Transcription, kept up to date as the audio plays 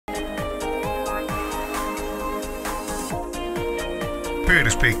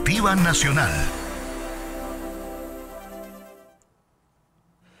Perspectiva Nacional.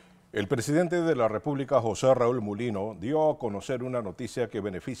 El presidente de la República, José Raúl Mulino, dio a conocer una noticia que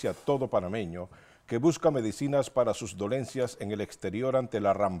beneficia a todo panameño que busca medicinas para sus dolencias en el exterior ante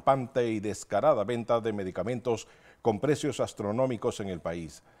la rampante y descarada venta de medicamentos con precios astronómicos en el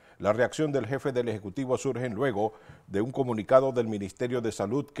país. La reacción del jefe del Ejecutivo surge luego de un comunicado del Ministerio de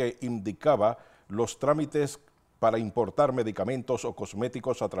Salud que indicaba los trámites para importar medicamentos o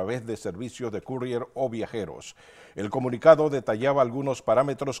cosméticos a través de servicios de courier o viajeros. El comunicado detallaba algunos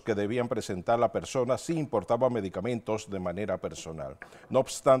parámetros que debían presentar la persona si importaba medicamentos de manera personal. No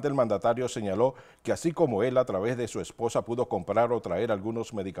obstante, el mandatario señaló que así como él a través de su esposa pudo comprar o traer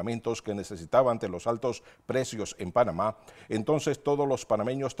algunos medicamentos que necesitaba ante los altos precios en Panamá, entonces todos los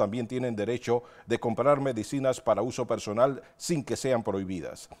panameños también tienen derecho de comprar medicinas para uso personal sin que sean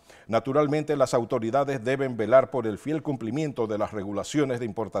prohibidas. Naturalmente, las autoridades deben velar por el fiel cumplimiento de las regulaciones de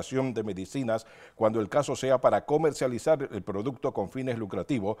importación de medicinas cuando el caso sea para comercializar el producto con fines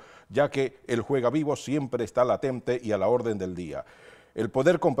lucrativos, ya que el juegavivo siempre está latente y a la orden del día. El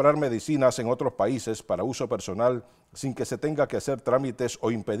poder comprar medicinas en otros países para uso personal sin que se tenga que hacer trámites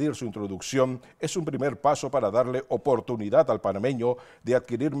o impedir su introducción es un primer paso para darle oportunidad al panameño de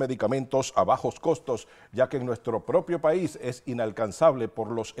adquirir medicamentos a bajos costos, ya que en nuestro propio país es inalcanzable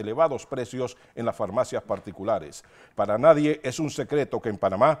por los elevados precios en las farmacias particulares. Para nadie es un secreto que en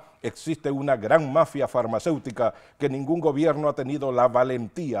Panamá existe una gran mafia farmacéutica que ningún gobierno ha tenido la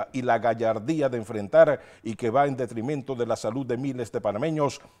valentía y la gallardía de enfrentar y que va en detrimento de la salud de miles de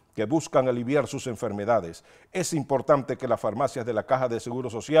panameños que buscan aliviar sus enfermedades. Es importante que las farmacias de la Caja de Seguro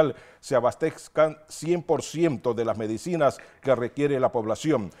Social se abastezcan 100% de las medicinas que requiere la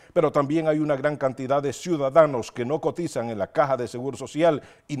población, pero también hay una gran cantidad de ciudadanos que no cotizan en la Caja de Seguro Social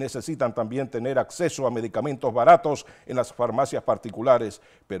y necesitan también tener acceso a medicamentos baratos en las farmacias particulares,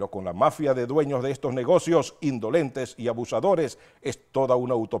 pero con la mafia de dueños de estos negocios indolentes y abusadores es toda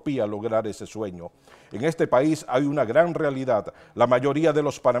una utopía lograr ese sueño. En este país hay una gran realidad. La mayoría de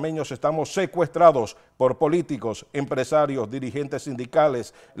los panameños estamos secuestrados por políticos, empresarios, dirigentes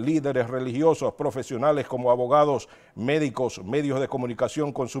sindicales, líderes religiosos, profesionales como abogados, médicos, medios de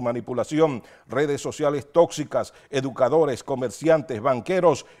comunicación con su manipulación, redes sociales tóxicas, educadores, comerciantes,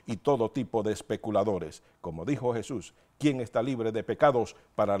 banqueros y todo tipo de especuladores. Como dijo Jesús, ¿quién está libre de pecados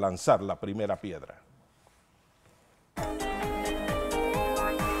para lanzar la primera piedra?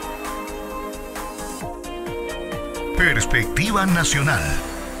 Perspectiva Nacional.